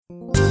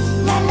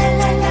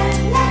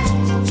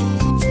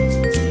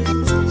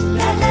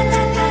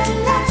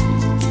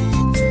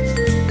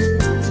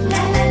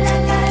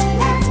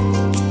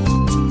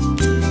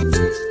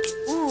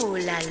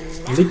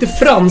Lite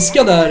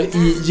franska där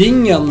i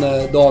jingeln,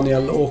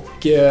 Daniel.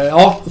 Och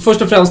ja,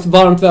 först och främst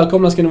varmt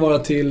välkomna ska ni vara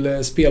till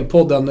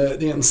Spelpodden.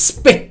 Det är en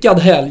späckad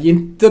helg,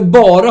 inte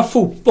bara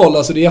fotboll.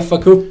 Alltså det är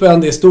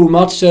FA-cupen, det är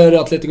stormatcher,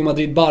 Atletico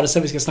Madrid-Barca,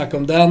 vi ska snacka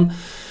om den.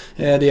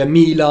 Det är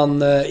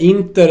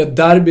Milan-Inter,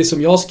 derby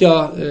som jag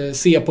ska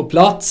se på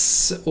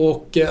plats.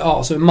 Och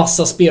ja, så en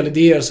massa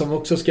spelidéer som vi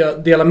också ska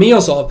dela med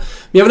oss av.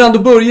 Men jag vill ändå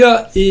börja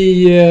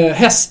i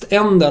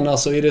häständen,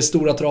 alltså i det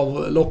stora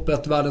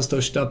travloppet, världens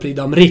största Prix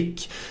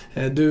d'Amérique.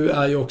 Du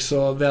är ju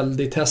också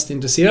väldigt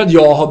hästintresserad.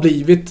 Jag har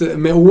blivit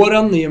med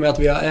åren i och med att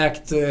vi har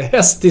ägt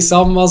häst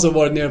tillsammans och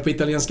varit nere på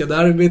italienska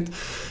derbyt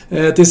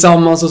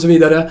tillsammans och så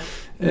vidare.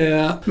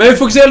 Men vi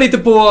fokuserar lite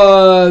på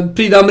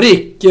Prix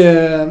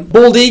d'Amérique.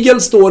 Bold Eagle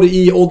står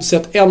i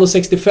oddset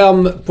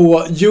 1,65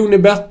 på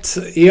Unibet.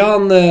 Är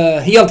han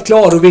helt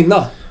klar att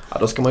vinna? Ja,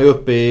 då ska man ju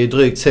upp i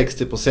drygt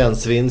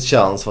 60%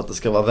 vinstchans för att det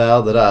ska vara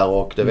värde där,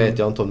 och det vet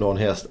jag inte om någon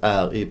häst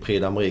är i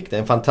Prix d'Amérique. Det är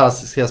en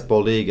fantastisk häst,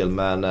 Bold Eagle,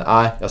 men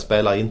nej, jag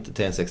spelar inte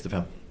till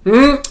 1,65.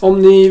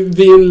 Om ni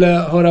vill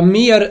höra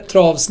mer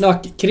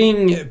travsnack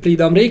kring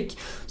Prix d'Amérique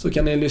så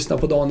kan ni lyssna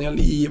på Daniel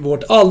i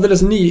vårt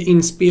alldeles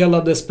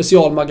nyinspelade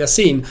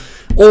specialmagasin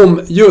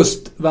om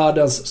just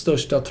världens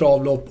största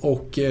travlopp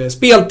och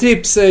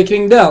speltips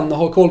kring den.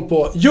 Ha koll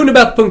på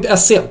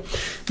unibet.se.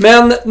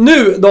 Men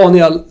nu,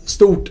 Daniel,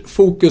 stort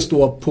fokus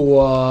då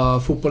på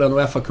fotbollen och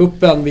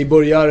FA-cupen. Vi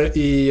börjar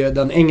i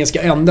den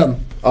engelska änden.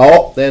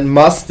 Ja, det är en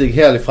mastig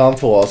helg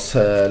framför oss.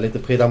 Lite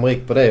Prix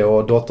d'Amérique på det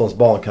och dotterns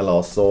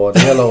barnkalas. Så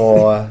det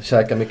gäller att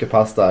käka mycket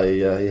pasta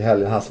i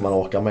helgen här som man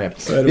orkar med.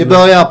 Vi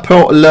börjar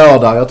på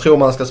lördag. Jag tror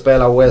man ska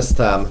spela West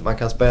Ham. Man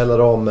kan spela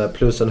dem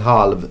plus en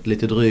halv,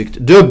 lite drygt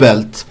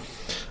dubbelt.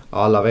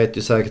 Alla vet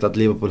ju säkert att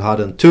Liverpool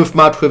hade en tuff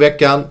match i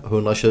veckan.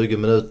 120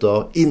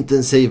 minuter,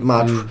 intensiv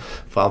match.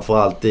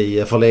 Framförallt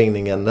i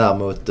förlängningen där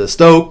mot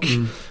Stoke.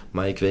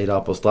 Man gick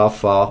vidare på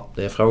straffar.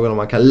 Det är frågan om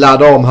man kan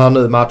ladda om här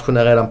nu. Matchen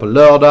är redan på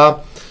lördag.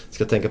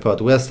 Ska tänka på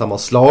att West Ham har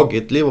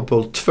slagit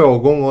Liverpool 2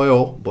 gånger i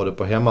år. Både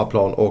på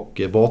hemmaplan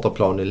och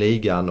bortaplan i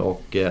ligan.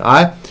 Och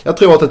nej, jag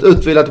tror att ett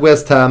utvilat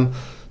West Ham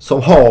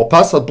som har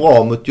passat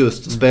bra mot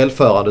just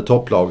spelförande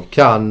topplag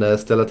kan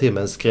ställa till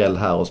med en skräll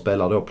här och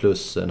spela då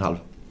plus en halv.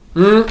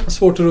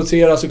 Svårt att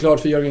rotera såklart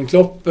för Jürgen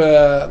Klopp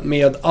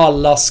med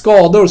alla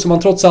skador som han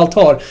trots allt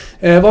har.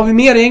 Vad har vi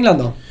mer i England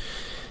då?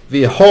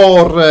 Vi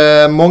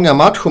har många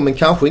matcher men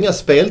kanske inga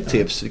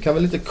speltips. Vi kan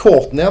väl lite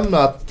kort nämna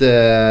att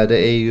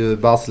det är ju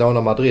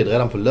Barcelona-Madrid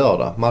redan på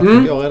lördag.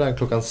 Matchen går redan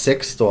klockan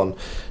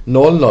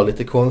 16:00.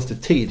 Lite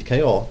konstig tid kan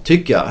jag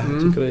tycka.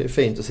 Jag tycker det är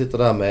fint att sitta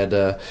där med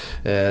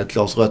ett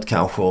glas rött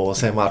kanske och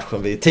se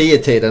matchen vid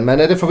 10-tiden. Men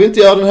det får vi inte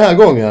göra den här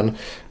gången.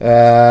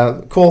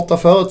 Korta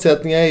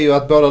förutsättningar är ju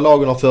att båda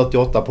lagen har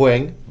 48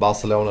 poäng.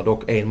 Barcelona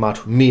dock en match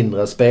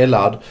mindre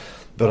spelad.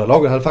 Båda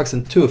lagen hade faktiskt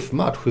en tuff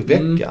match i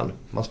veckan.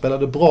 Man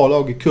spelade bra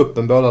lag i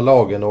kuppen båda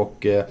lagen och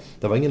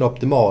det var ingen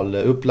optimal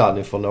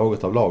uppladdning för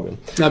något av lagen.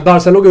 Nej,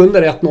 Barca låg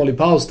under 1-0 i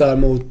paus där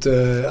mot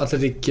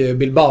Athletic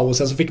Bilbao och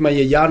sen så fick man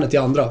ge järnet i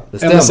andra.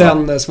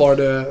 Sen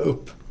svarade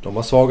upp. De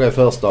var svaga i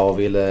första och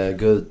ville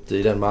gå ut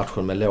i den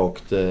matchen med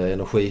lågt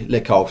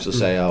energiläckage så att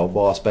säga och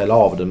bara spela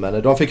av det.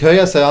 Men de fick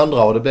höja sig i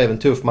andra och det blev en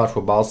tuff match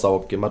för Barca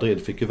och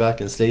Madrid fick ju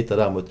verkligen slita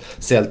där mot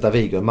Celta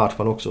Vigo. En match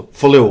man också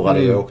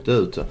förlorade och åkte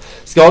ut.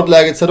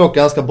 Skadeläget ser dock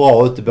ganska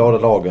bra ut i båda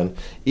lagen.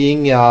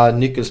 Inga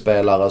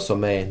nyckelspelare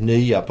som är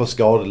nya på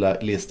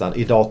skadelistan.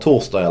 Idag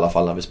torsdag i alla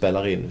fall när vi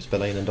spelar in. Vi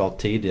spelar in en dag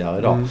tidigare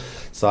idag.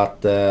 Så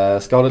att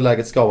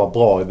skadeläget ska vara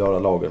bra i båda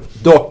lagen.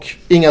 Dock,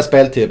 inga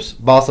speltips.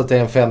 Barca till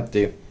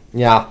 1,50.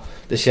 Ja,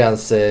 det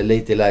känns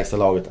lite i lägsta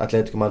laget.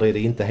 Atletico Madrid är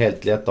inte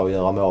helt lätta att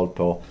göra mål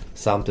på.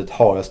 Samtidigt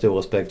har jag stor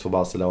respekt för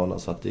Barcelona.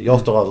 Så att jag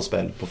står över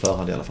spel på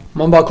förhand i alla fall. Om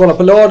man bara kollar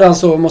på lördagen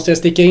så måste jag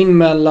sticka in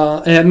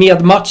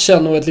med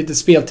matchen och ett litet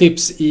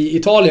speltips i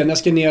Italien. Jag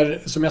ska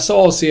ner, som jag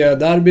sa, och se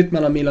derbyt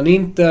mellan Milan och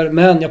Inter.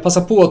 Men jag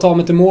passar på att ta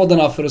mig till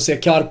Modena för att se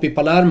Carpi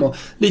Palermo.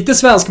 Lite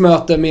svensk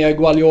möte med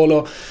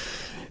Guagliolo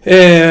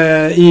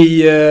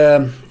i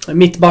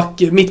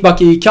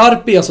mittback i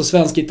Carpi, alltså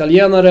svensk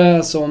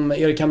italienare som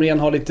Erik Hamrén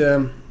har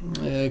lite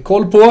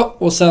koll på.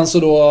 Och sen så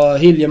då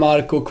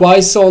Hiljemark och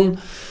Quaison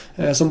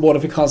som båda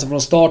fick chansen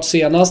från start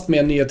senast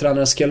med nya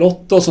tränaren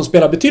Schelotto som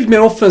spelar betydligt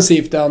mer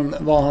offensivt än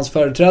vad hans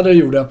företrädare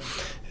gjorde.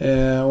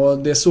 Och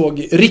det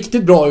såg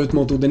riktigt bra ut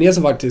mot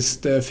Udinese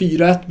faktiskt.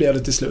 4-1 blev det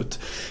till slut.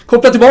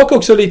 Koppla tillbaka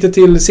också lite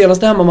till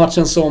senaste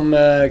hemmamatchen som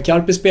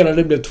Carpi spelade.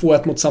 Det blev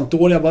 2-1 mot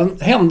Sampdoria. Det var en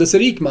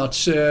händelserik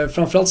match.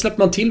 Framförallt släppte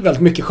man till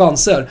väldigt mycket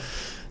chanser.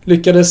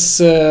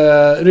 Lyckades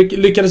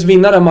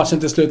vinna den matchen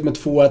till slut med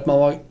 2-1. Man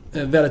var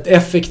väldigt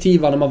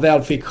effektiva när man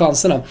väl fick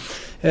chanserna.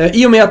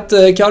 I och med att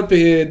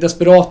Carpi är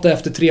desperata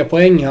efter 3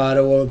 poäng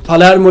här och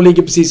Palermo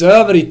ligger precis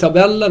över i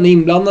tabellen,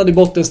 inblandad i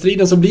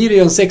bottenstriden, så blir det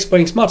ju en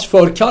 6-poängsmatch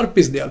för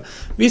Carpis del.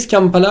 Visst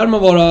kan Palermo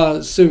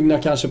vara sugna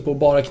kanske på att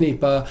bara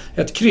knipa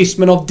ett kryss,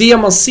 men av det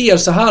man ser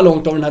så här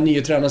långt av den här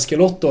nya tränaren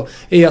Schelotto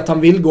är att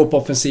han vill gå på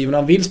offensiven,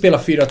 han vill spela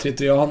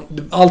 4-3-3 och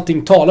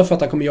allting talar för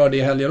att han kommer göra det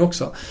i helgen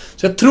också.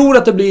 Så jag tror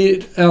att det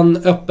blir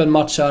en öppen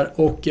match här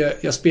och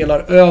jag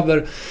spelar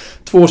över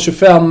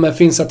 2,25,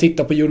 finns att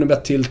titta på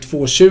Unibet till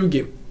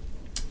 2,20.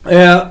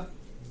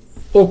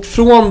 Och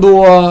från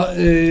då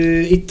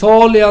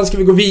Italien ska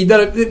vi gå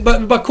vidare.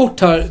 Bara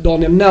kort här,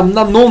 Daniel,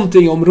 nämna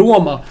någonting om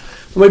Roma.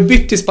 De har ju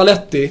bytt till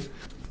Spalletti.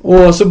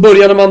 Och så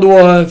började man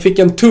då, fick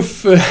en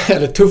tuff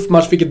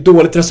match, fick ett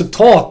dåligt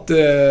resultat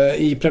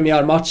i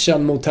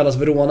premiärmatchen mot Hellas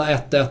Verona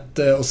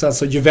 1-1 och sen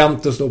så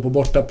Juventus då på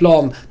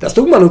bortaplan. Där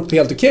stod man upp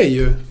helt okej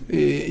ju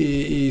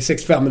i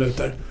 65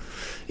 minuter.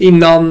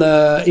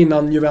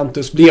 Innan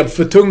Juventus blev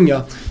för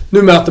tunga.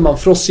 Nu möter man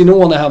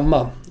Frosinone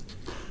hemma.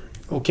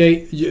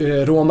 Okej,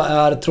 Roma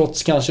är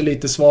trots kanske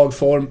lite svag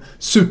form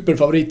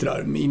superfavoriter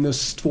där.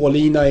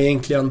 -2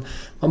 egentligen.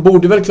 Man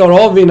borde väl klara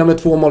av att vinna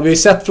med 2 mål. Vi har ju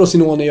sett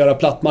Frosinone göra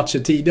plattmatcher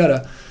tidigare.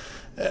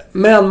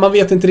 Men man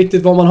vet inte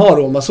riktigt vad man har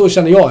Roma. Så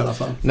känner jag i alla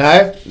fall.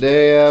 Nej,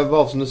 det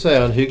var som du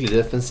säger en hygglig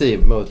defensiv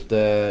mot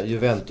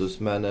Juventus.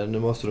 Men nu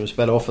måste de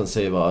spela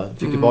offensivare.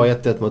 Fick ju bara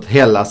 1-1 mot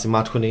Hellas i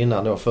matchen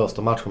innan då.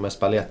 Första matchen med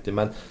Spalletti.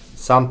 Men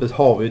samtidigt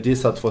har vi ju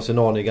dissat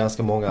Frosinone i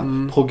ganska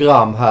många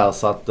program här.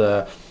 Så att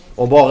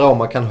om bara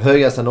Roma kan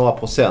höja sig några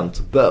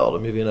procent bör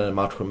de ju vinna den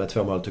matchen med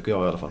 2 mål tycker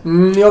jag i alla fall.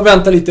 Jag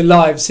väntar lite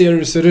live, ser hur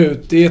det ser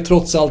ut. Det är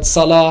trots allt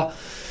Salah,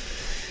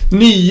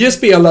 nye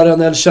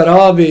spelaren El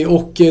Sharawi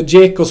och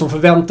Dzeko som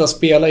förväntas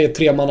spela i ett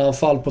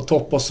 3-mananfall på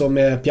topp och som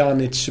är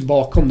Pjanic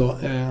bakom då.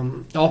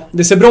 Ja,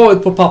 det ser bra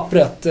ut på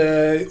pappret.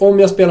 Om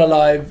jag spelar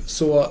live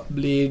så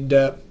blir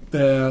det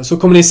så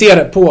kommer ni se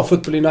det på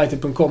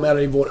footballunited.com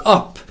eller i vår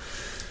app.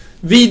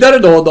 Vidare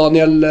då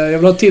Daniel, jag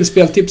vill ha till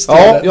speltips till.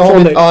 Ja, jag har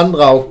mitt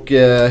andra och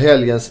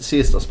helgens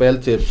sista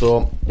speltips.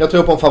 Så jag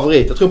tror på en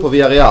favorit, jag tror på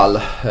Villarreal.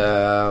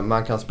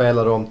 Man kan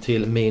spela dem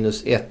till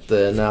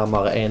 -1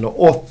 närmare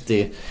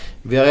 1,80.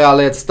 Villarreal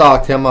är ett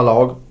starkt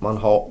hemmalag. Man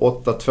har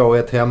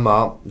 8-2-1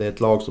 hemma. Det är ett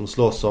lag som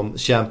slåss om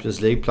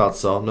Champions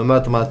League-platser. Nu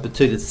möter man ett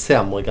betydligt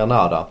sämre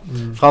Granada.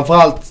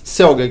 Framförallt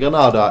såg jag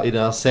Granada i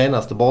den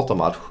senaste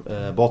bortamatch.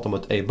 Borta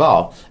mot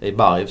Eibar.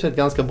 Eibar är ett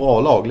ganska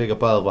bra lag, ligger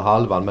på över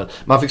halvan. Men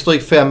man fick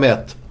stryk 5-1.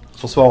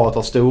 Försvaret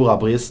har stora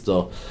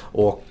brister.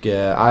 Och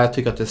jag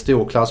tycker att det är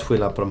stor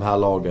klasskillnad på de här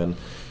lagen.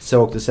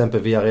 Såg till exempel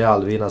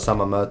Villarreal vinna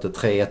samma möte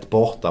 3-1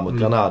 borta mot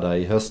Granada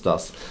i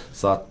höstas.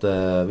 Så att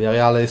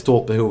Villarreal är i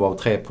stort behov av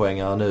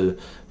 3-poängare nu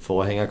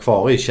för att hänga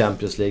kvar i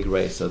Champions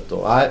League-racet.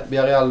 Och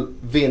Villarreal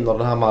vinner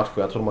den här matchen.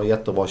 Jag tror de har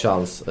jättebra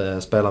chans.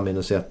 Spelar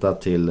 -1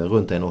 till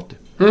runt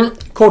 1,80.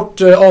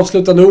 Kort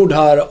avslutande ord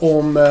här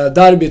om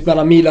derbyt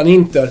mellan Milan och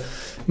Inter.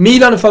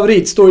 Milan är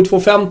favorit, står i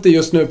 2,50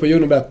 just nu på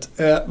Unibet.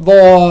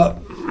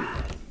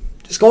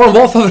 Ska de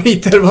vara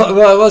favoriter?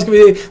 Vad ska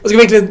vi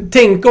verkligen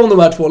tänka om de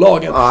här två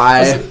lagen?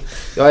 Nej,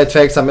 jag är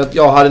tveksam.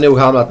 Jag hade nog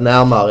hamnat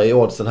närmare i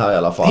oddsen här i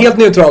alla fall. Helt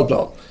neutral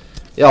plan?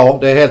 Ja,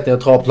 det är helt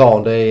neutral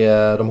plan.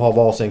 De har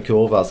varsin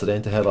kurva så det är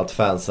inte heller att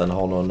fansen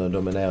har någon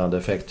dominerande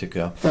effekt tycker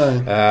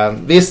jag.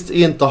 Visst,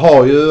 Inter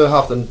har ju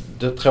haft en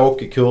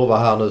tråkig kurva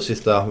här nu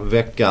sista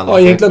veckan. Ja,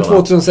 egentligen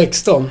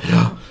 2016.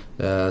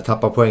 Ja.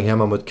 Tappar poäng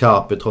hemma mot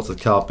Carpi trots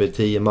att Carpi är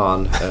 10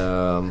 man.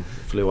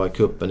 Förlorar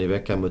kuppen i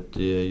veckan mot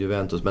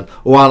Juventus. Men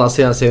å andra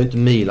sidan ser ju inte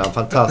Milan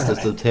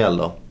fantastiskt ut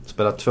heller.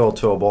 Spelar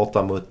 2-2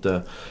 borta mot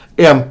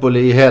Empoli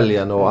i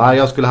helgen. Och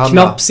jag skulle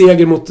hamna... Knapp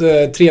seger mot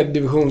 3:e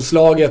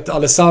divisionslaget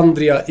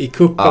Alessandria i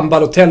kuppen.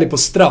 Balotelli på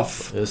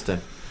straff. Just det.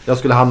 Jag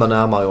skulle hamna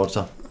närmare i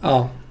oddsen.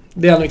 Ja.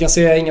 Det enda vi kan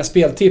säga är inga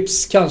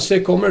speltips. Kanske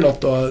kommer det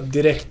något då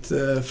direkt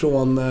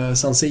från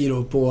San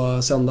Siro på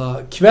söndag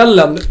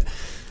kvällen.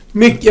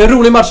 En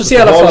rolig match att se i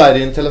alla fall. Hålla i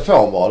din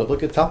telefon bara. Du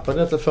brukar tappa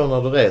din telefon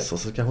när du reser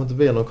så kanske inte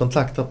blir någon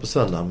kontakt här på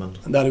söndag. Men...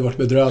 Det hade varit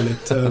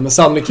bedrövligt. Men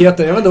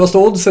sannolikheten, jag vet inte vad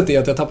står oddset är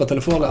att jag tappar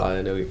telefonen. Ja, det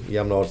är nog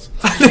jämna odds.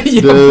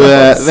 Du,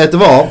 vet du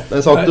vad?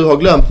 En sak du har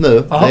glömt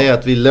nu det är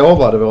att vi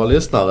lovade våra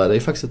lyssnare. Det är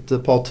faktiskt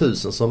ett par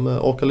tusen som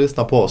orkar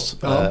lyssna på oss.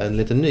 En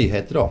liten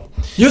nyhet idag.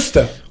 Just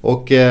det.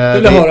 Och det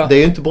är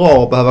ju inte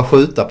bra att behöva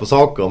skjuta på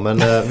saker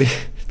men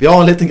vi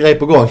har en liten grej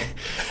på gång.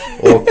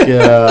 Och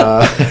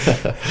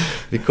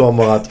vi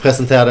kommer att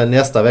presentera den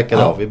nästa vecka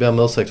då. Vi ber om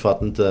ursäkt för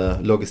att inte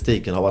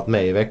logistiken har varit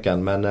med i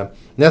veckan. Men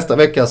nästa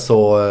vecka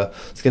så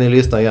ska ni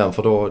lyssna igen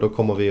för då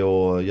kommer vi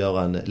att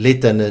göra en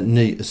liten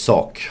ny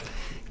sak.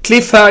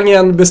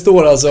 Cliffhangen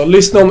består alltså.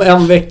 Lyssna om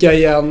en vecka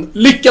igen.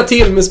 Lycka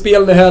till med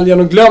spelen i helgen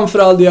och glöm för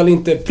all del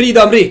inte Prix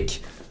d'Amérique.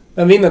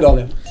 Vem vinner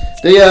Daniel?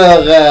 Det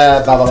gör...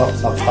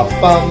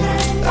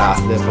 Ja,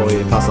 det får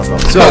vi passa på.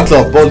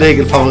 Såklart, Bold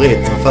Eagle favorit.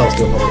 Men först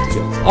favorit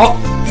tycker jag. Ja,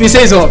 vi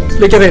säger så.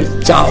 Lycka till.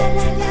 Ciao!